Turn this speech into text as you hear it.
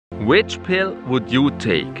which pill would you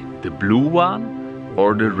take? The blue one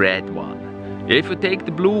or the red one? If you take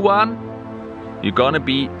the blue one, you're gonna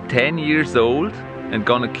be 10 years old and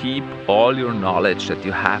gonna keep all your knowledge that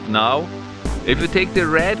you have now. If you take the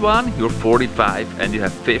red one, you're 45 and you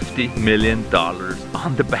have $50 million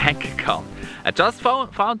on the bank account. I just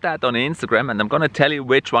found that on Instagram, and I'm gonna tell you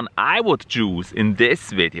which one I would choose in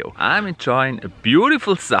this video. I'm enjoying a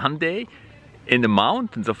beautiful Sunday in the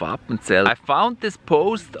mountains of 𝗦𝗪𝗫𝗫. I found this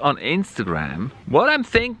post on Instagram. What I'm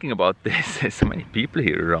thinking about this is so many people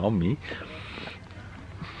here around me.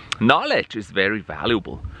 Knowledge is very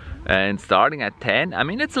valuable. And starting at 10, I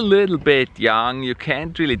mean, it's a little bit young, you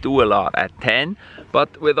can't really do a lot at 10,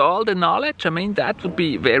 but with all the knowledge, I mean, that would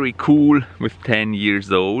be very cool with 10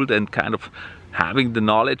 years old and kind of having the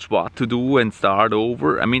knowledge what to do and start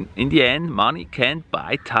over. I mean, in the end, money can't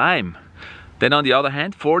buy time. Then on the other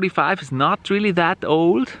hand, 45 is not really that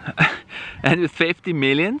old, and with 50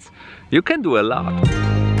 millions, you can do a lot.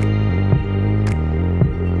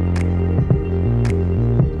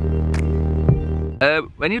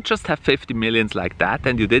 When you just have 50 millions like that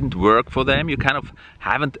and you didn't work for them, you kind of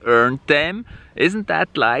haven't earned them, isn't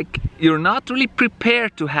that like you're not really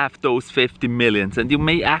prepared to have those 50 millions and you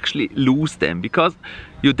may actually lose them because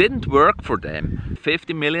you didn't work for them?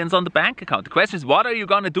 50 millions on the bank account. The question is, what are you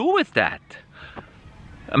gonna do with that?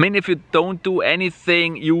 I mean, if you don't do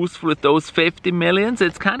anything useful with those 50 millions,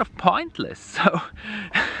 it's kind of pointless. So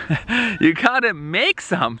you gotta make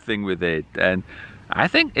something with it. And I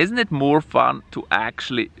think, isn't it more fun to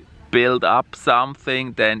actually build up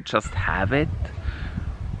something than just have it?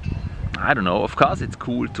 I don't know, of course it's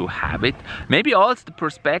cool to have it. Maybe also the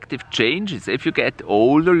perspective changes. If you get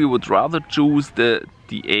older, you would rather choose the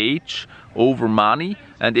age over money.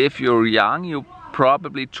 And if you're young, you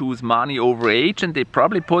probably choose money over age, and they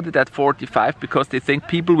probably put it at 45 because they think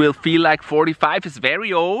people will feel like 45 is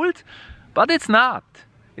very old, but it's not.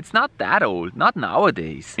 It's not that old, not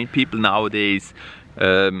nowadays. I mean, people nowadays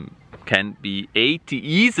can be 80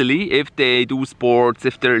 easily if they do sports,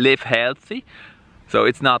 if they live healthy. So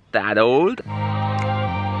it's not that old.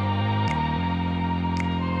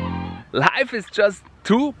 Life is just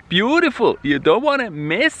too beautiful. You don't want to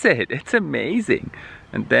miss it. It's amazing.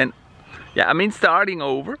 And then, yeah, I mean, starting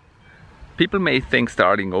over. People may think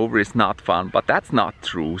starting over is not fun, but that's not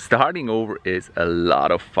true. Starting over is a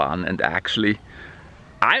lot of fun, and actually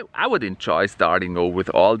I would enjoy starting over with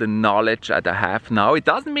all the knowledge that I have now. It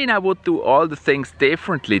doesn't mean I would do all the things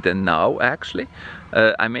differently than now, actually.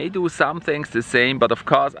 I may do some things the same, but of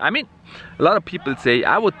course, I mean, a lot of people say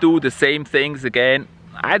I would do the same things again.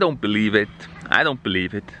 I don't believe it. I don't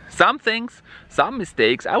believe it. Some things, some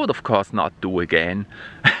mistakes, I would of course not do again.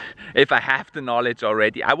 If I have the knowledge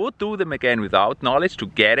already, I would do them again without knowledge to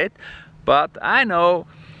get it. But I know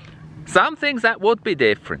some things that would be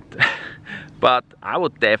different. But I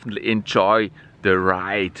would definitely enjoy the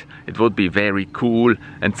ride. It would be very cool,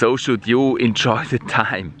 and so should you enjoy the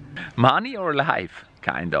time. Money or life,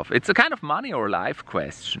 kind of. It's a kind of money or life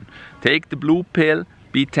question. Take the blue pill,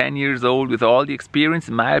 be 10 years old with all the experience.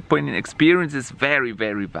 In my opinion, experience is very,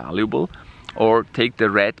 very valuable. Or take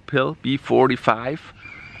the red pill, be 45.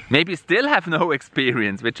 Maybe still have no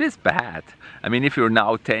experience, which is bad. I mean, if you're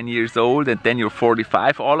now 10 years old and then you're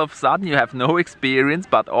 45, all of a sudden you have no experience,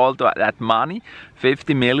 but all that money,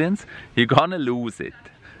 50 millions, you're gonna lose it.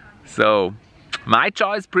 So, my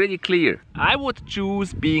choice is pretty clear. I would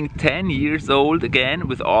choose being 10 years old again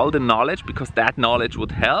with all the knowledge, because that knowledge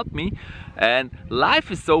would help me. And life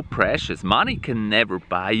is so precious. Money can never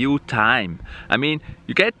buy you time. I mean,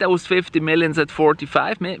 you get those 50 millions at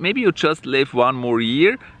 45, maybe you just live one more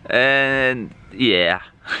year, and yeah.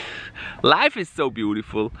 Life is so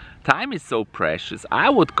beautiful. Time is so precious. I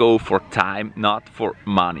would go for time, not for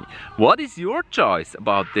money. What is your choice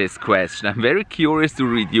about this question? I'm very curious to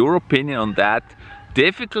read your opinion on that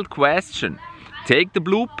difficult question. Take the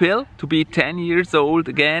blue pill to be 10 years old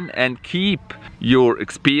again and keep your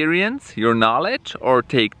experience, your knowledge, or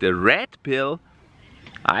take the red pill.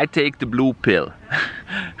 I take the blue pill.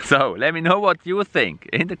 So let me know what you think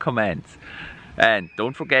in the comments. And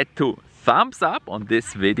don't forget to thumbs up on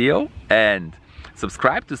this video and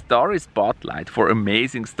subscribe to StorySpotlight for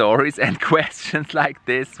amazing stories and questions like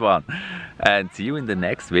this one. And see you in the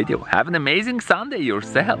next video. Have an amazing Sunday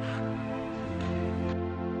yourself.